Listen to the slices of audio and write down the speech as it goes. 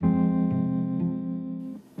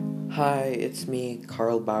Hi, it's me,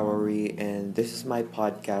 Carl Bowery, and this is my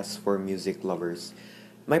podcast for music lovers.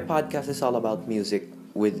 My podcast is all about music,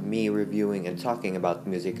 with me reviewing and talking about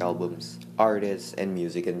music albums, artists, and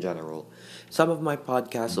music in general. Some of my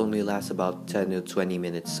podcasts only last about 10 to 20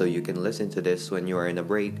 minutes, so you can listen to this when you are in a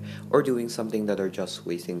break or doing something that are just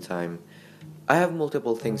wasting time. I have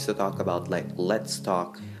multiple things to talk about, like Let's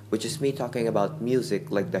Talk, which is me talking about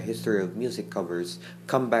music, like the history of music covers,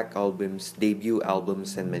 comeback albums, debut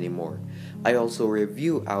albums, and many more. I also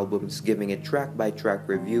review albums, giving a track by track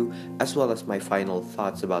review, as well as my final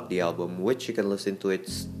thoughts about the album, which you can listen to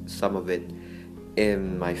some of it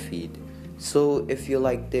in my feed. So if you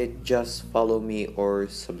liked it, just follow me or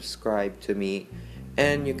subscribe to me,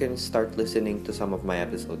 and you can start listening to some of my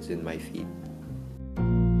episodes in my feed.